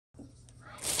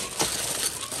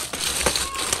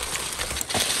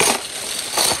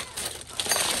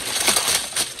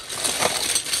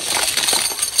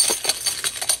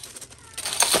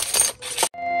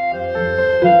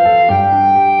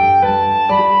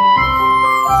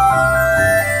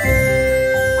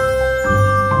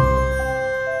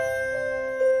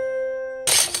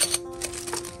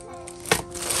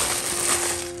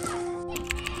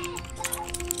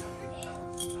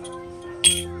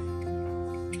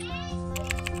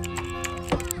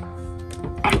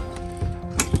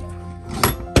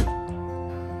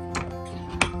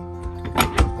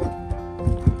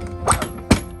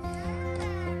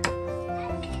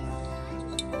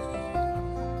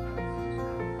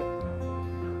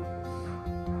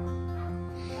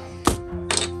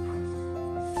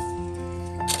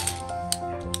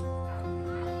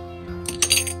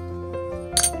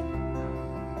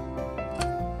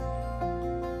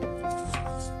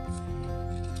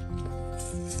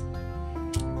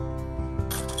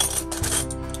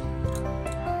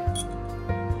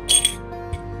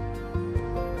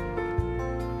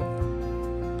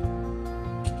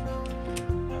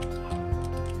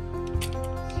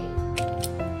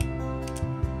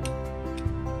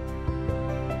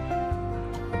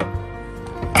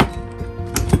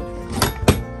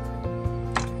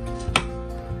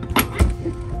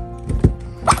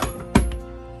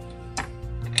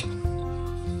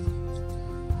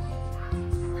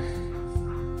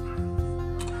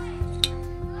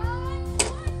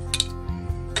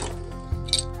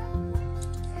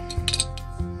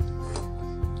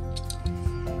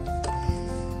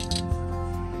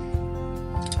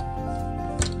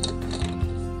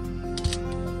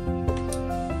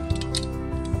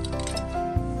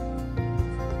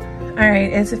All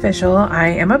right, it's official. I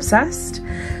am obsessed.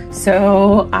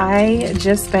 So I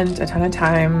just spent a ton of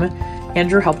time.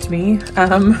 Andrew helped me,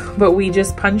 but we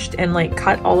just punched and like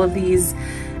cut all of these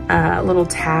little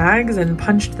tags and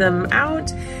punched them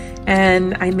out.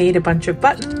 And I made a bunch of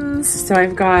buttons. So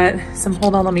I've got some,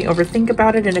 hold on, let me overthink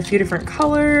about it, in a few different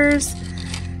colors.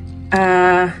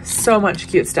 So much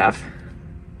cute stuff.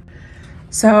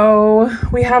 So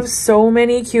we have so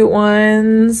many cute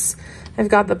ones. I've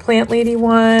got the plant lady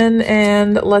one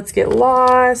and Let's Get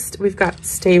Lost. We've got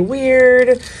Stay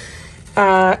Weird.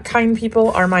 Kind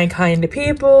people are my kind of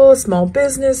people. Small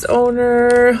business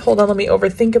owner. Hold on, let me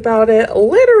overthink about it.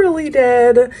 Literally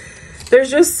dead. There's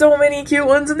just so many cute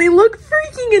ones and they look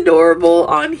freaking adorable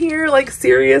on here. Like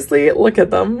seriously, look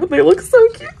at them. They look so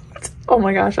cute. Oh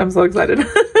my gosh, I'm so excited.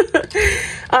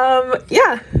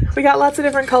 Yeah, we got lots of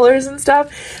different colors and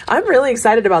stuff. I'm really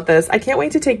excited about this. I can't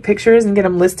wait to take pictures and get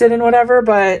them listed and whatever,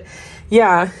 but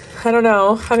yeah, I don't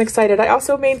know. I'm excited. I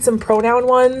also made some pronoun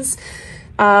ones,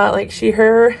 like she,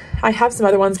 her. I have some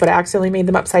other ones, but I accidentally made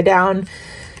them upside down.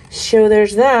 So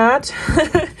there's that.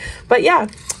 But yeah,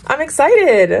 I'm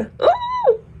excited. Ooh!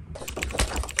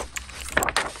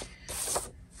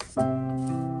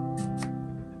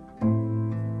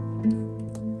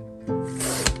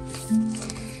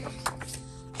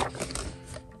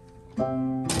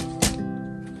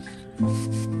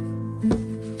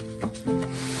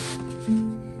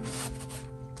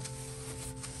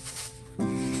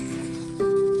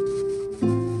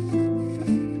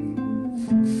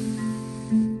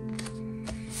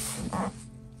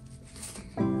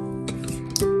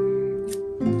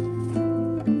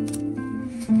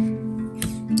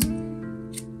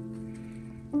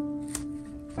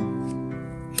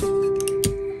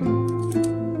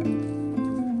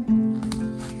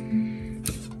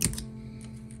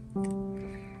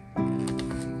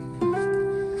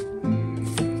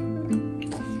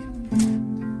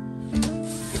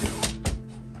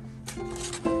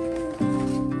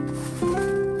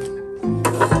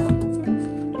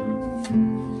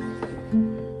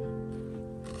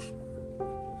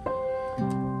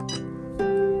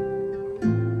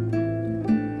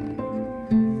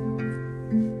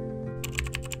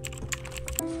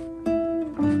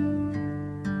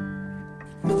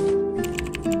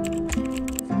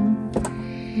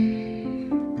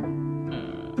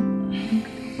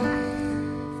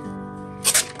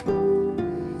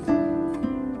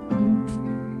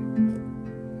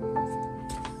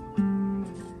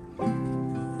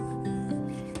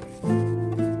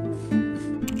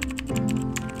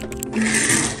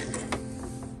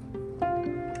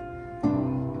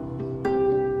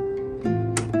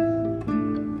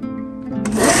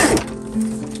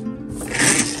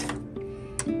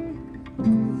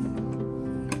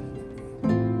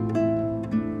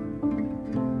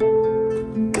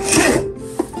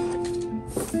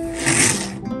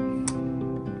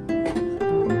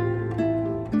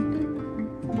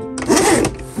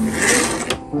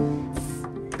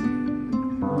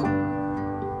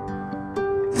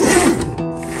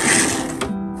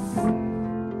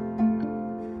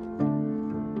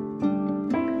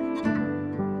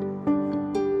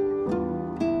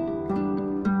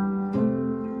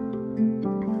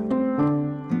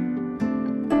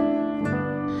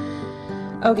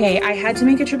 Okay, I had to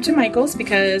make a trip to Michael's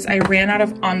because I ran out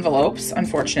of envelopes,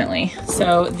 unfortunately.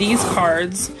 So these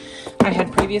cards I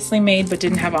had previously made but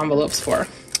didn't have envelopes for.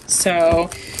 So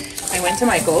I went to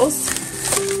Michael's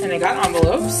and I got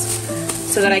envelopes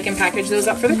so that I can package those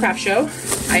up for the craft show.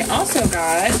 I also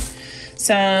got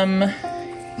some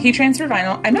heat transfer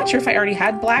vinyl. I'm not sure if I already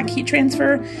had black heat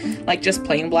transfer, like just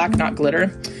plain black, not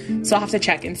glitter. So I'll have to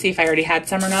check and see if I already had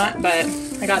some or not, but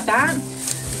I got that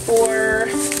for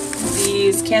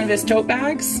these canvas tote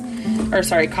bags, or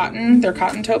sorry, cotton, they're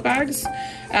cotton tote bags.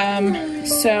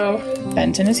 So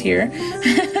Benton is here.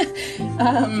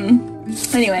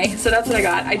 Anyway, so that's what I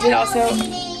got. I did also,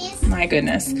 my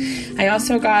goodness, I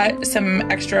also got some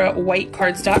extra white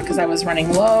cardstock because I was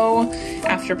running low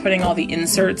after putting all the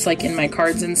inserts like in my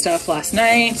cards and stuff last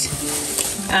night.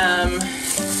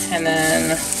 And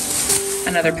then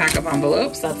another pack of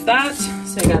envelopes, that's that.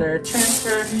 So I got our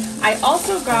transfer. I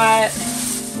also got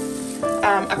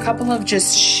a couple of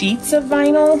just sheets of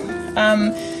vinyl.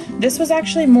 This was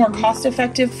actually more cost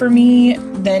effective for me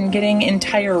than getting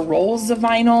entire rolls of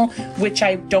vinyl, which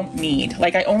I don't need.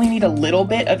 Like I only need a little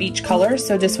bit of each color,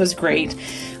 so this was great.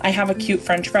 I have a cute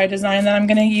French fry design that I'm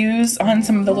gonna use on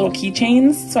some of the little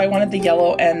keychains, so I wanted the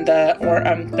yellow and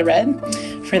the red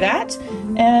for that.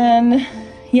 And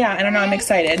yeah, I don't know, I'm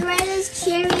excited. Red is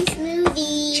cherry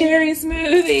smoothie. Cherry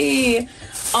smoothie.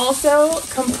 Also,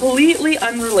 completely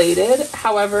unrelated,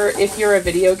 however, if you're a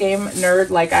video game nerd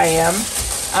like I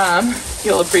am,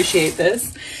 you'll appreciate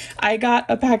this. I got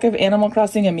a pack of Animal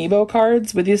Crossing amiibo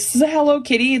cards with this is a Hello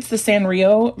Kitty. It's the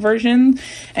Sanrio version.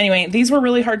 Anyway, these were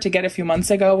really hard to get a few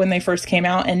months ago when they first came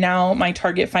out, and now my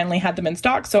Target finally had them in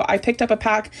stock, so I picked up a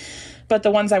pack. But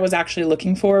the ones I was actually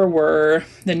looking for were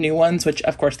the new ones, which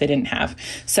of course they didn't have.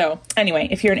 So anyway,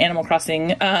 if you're an Animal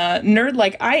Crossing nerd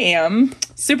like I am,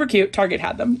 super cute, Target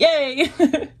had them. Yay!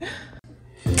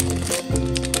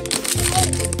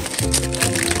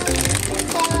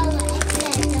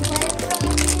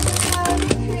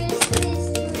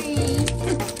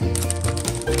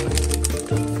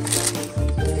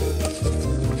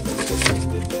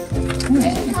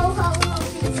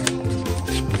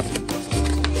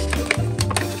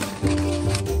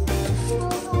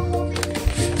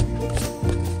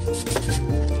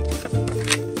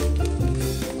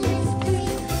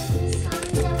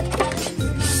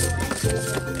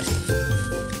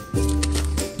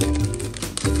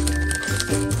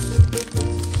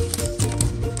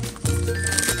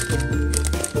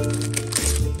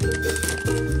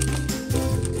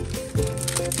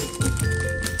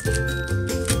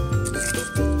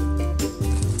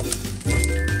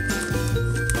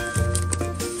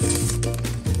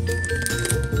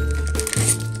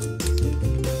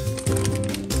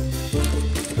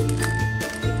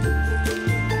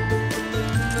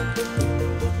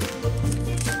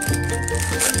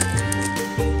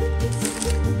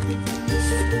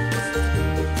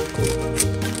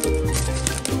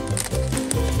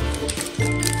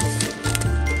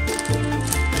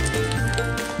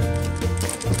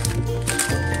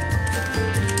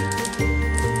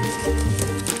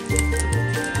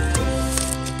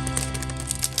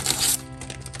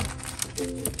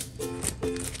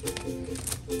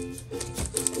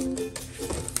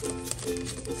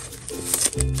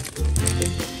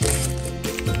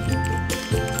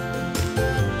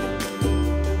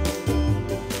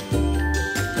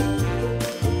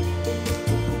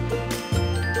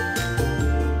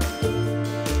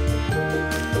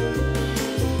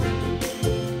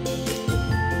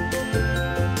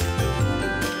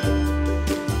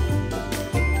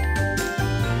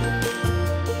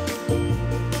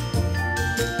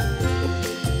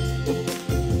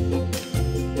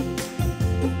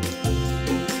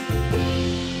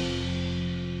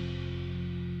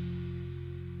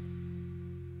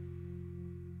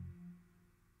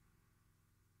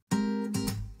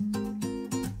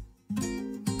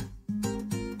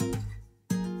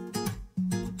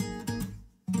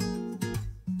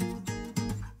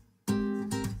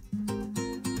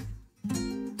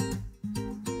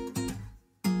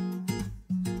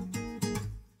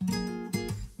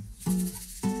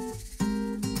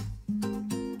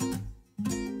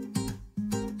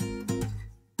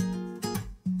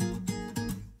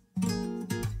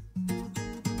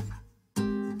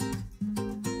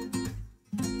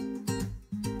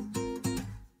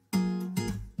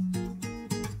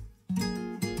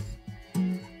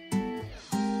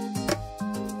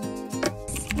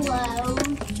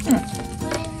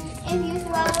 If you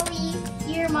throw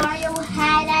your Mario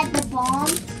hat at the bomb,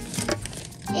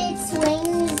 it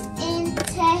swings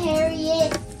into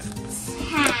Harriet's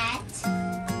hat.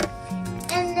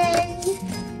 And then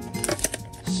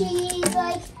she's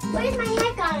like, where's my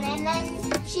hat gone? And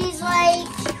then she's like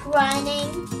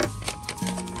running.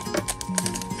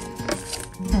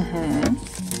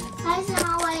 That's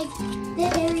not like the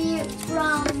Harriet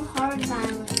from Hard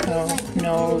Violence. Oh, like,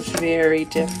 no, it's very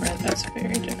different. That's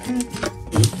very different.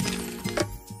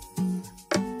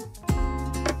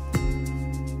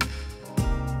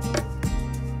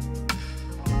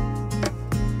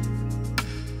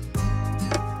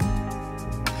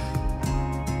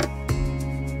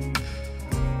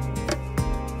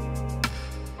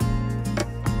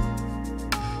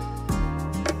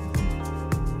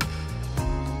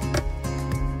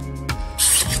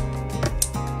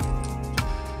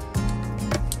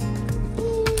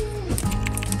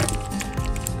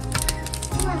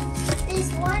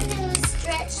 There's one new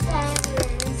stretch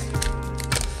diagrams.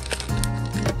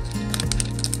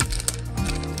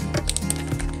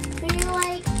 They're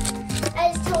like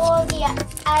as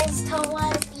tall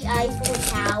as the Eiffel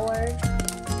Tower.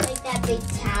 Like that big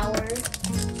tower.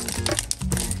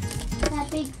 That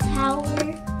big tower.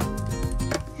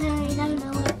 I don't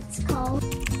know what it's called.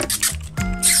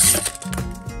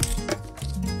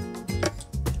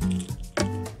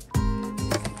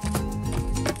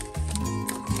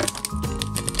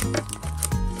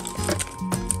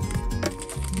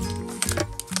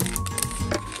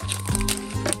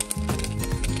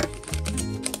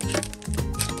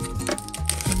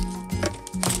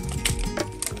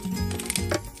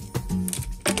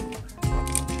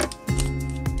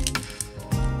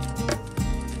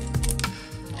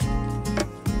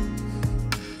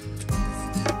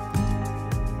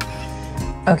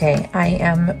 Okay, I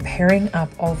am pairing up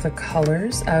all the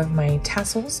colors of my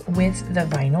tassels with the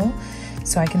vinyl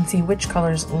so I can see which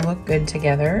colors look good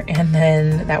together, and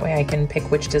then that way I can pick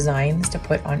which designs to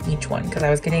put on each one, because I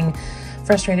was getting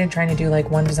frustrated trying to do like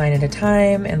one design at a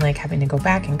time and like having to go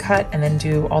back and cut and then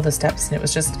do all the steps, and it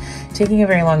was just taking a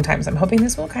very long time. So I'm hoping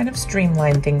this will kind of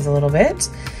streamline things a little bit.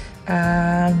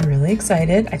 I'm really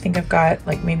excited. I think I've got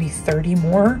like maybe 30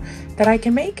 more that I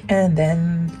can make, and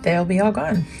then they'll be all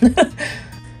gone.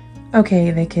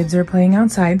 Okay, the kids are playing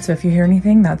outside, so if you hear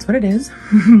anything, that's what it is.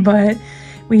 But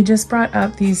we just brought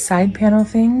up these side panel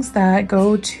things that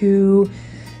go to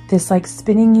this like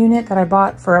spinning unit that I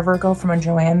bought forever ago from a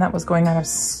Joann that was going out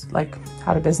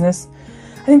of business.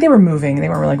 I think they were moving, they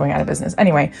weren't really going out of business.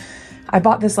 Anyway, I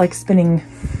bought this like spinning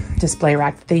display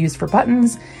rack that they used for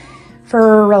buttons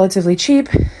for relatively cheap,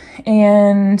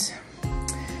 and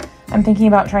I'm thinking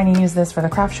about trying to use this for the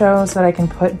craft show so that I can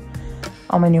put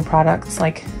all my new products,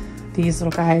 like these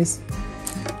little guys,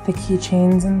 the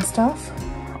keychains and stuff,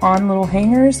 on little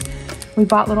hangers. We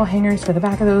bought little hangers for the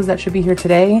back of those that should be here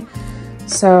today,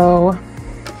 so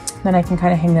then I can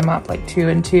kind of hang them up like 2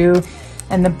 and 2,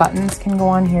 and the buttons can go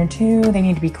on here too. They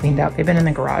need to be cleaned up. They've been in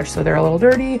the garage, so they're a little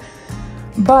dirty,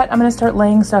 but I'm gonna start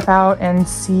laying stuff out and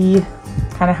see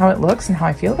kind of how it looks and how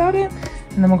I feel about it,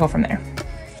 and then we'll go from there.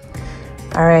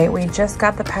 All right, we just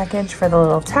got the package for the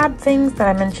little tab things that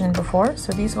I mentioned before.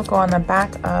 So these will go on the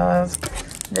back of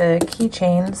the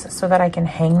keychains so that I can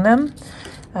hang them.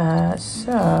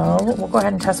 So we'll go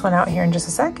ahead and test one out here in just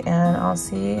a sec, and I'll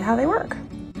see how they work.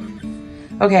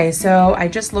 Okay, so I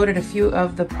just loaded a few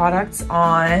of the products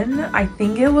on. I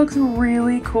think it looks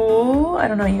really cool. I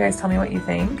don't know, you guys tell me what you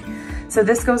think. So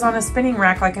this goes on a spinning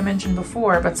rack like I mentioned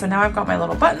before, but so now I've got my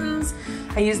little buttons.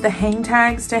 I use the hang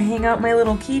tags to hang up my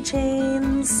little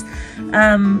keychains.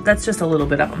 That's just a little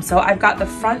bit of them. So I've got the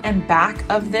front and back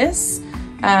of this,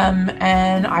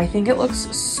 and I think it looks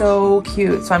so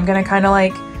cute. So I'm gonna kind of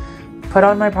like put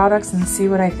on my products and see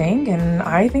what I think, and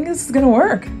I think this is gonna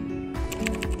work.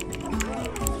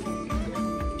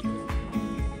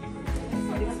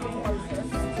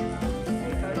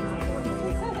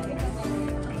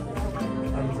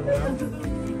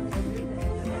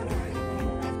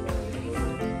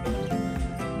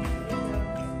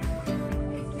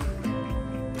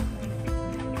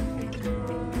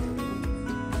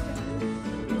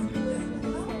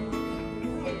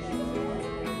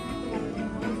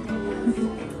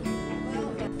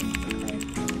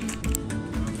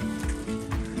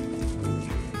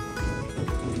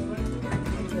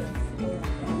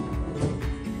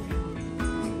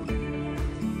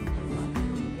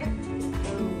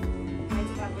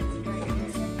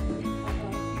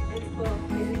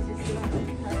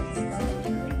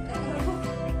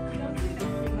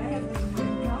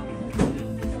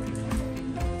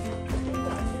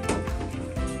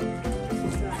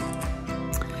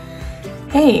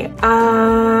 Hey,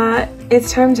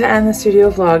 it's time to end the studio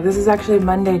vlog. This is actually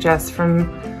Monday, Jess, from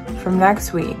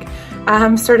next week.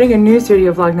 I'm starting a new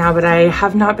studio vlog now, but I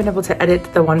have not been able to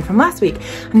edit the one from last week.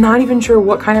 I'm not even sure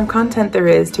what kind of content there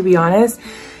is, to be honest.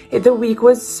 The week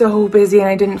was so busy and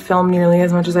I didn't film nearly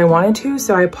as much as I wanted to,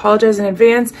 so I apologize in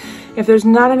advance if there's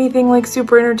not anything like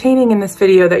super entertaining in this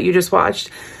video that you just watched.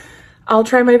 I'll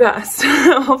try my best.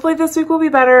 Hopefully this week will be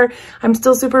better. I'm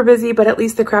still super busy, but at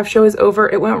least the craft show is over.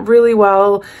 It went really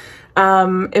well.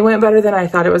 It went better than I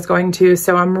thought it was going to,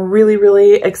 so I'm really,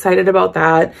 really excited about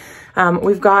that.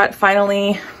 We've got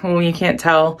finally, well, you can't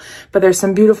tell, but there's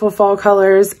some beautiful fall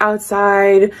colors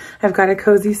outside. I've got a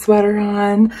cozy sweater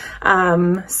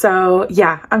on. So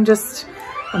yeah,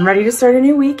 I'm ready to start a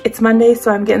new week. It's Monday, so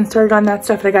I'm getting started on that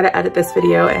stuff, but I gotta edit this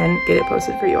video and get it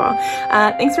posted for you all.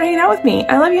 Thanks for hanging out with me.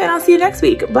 I love you, and I'll see you next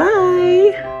week.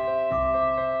 Bye.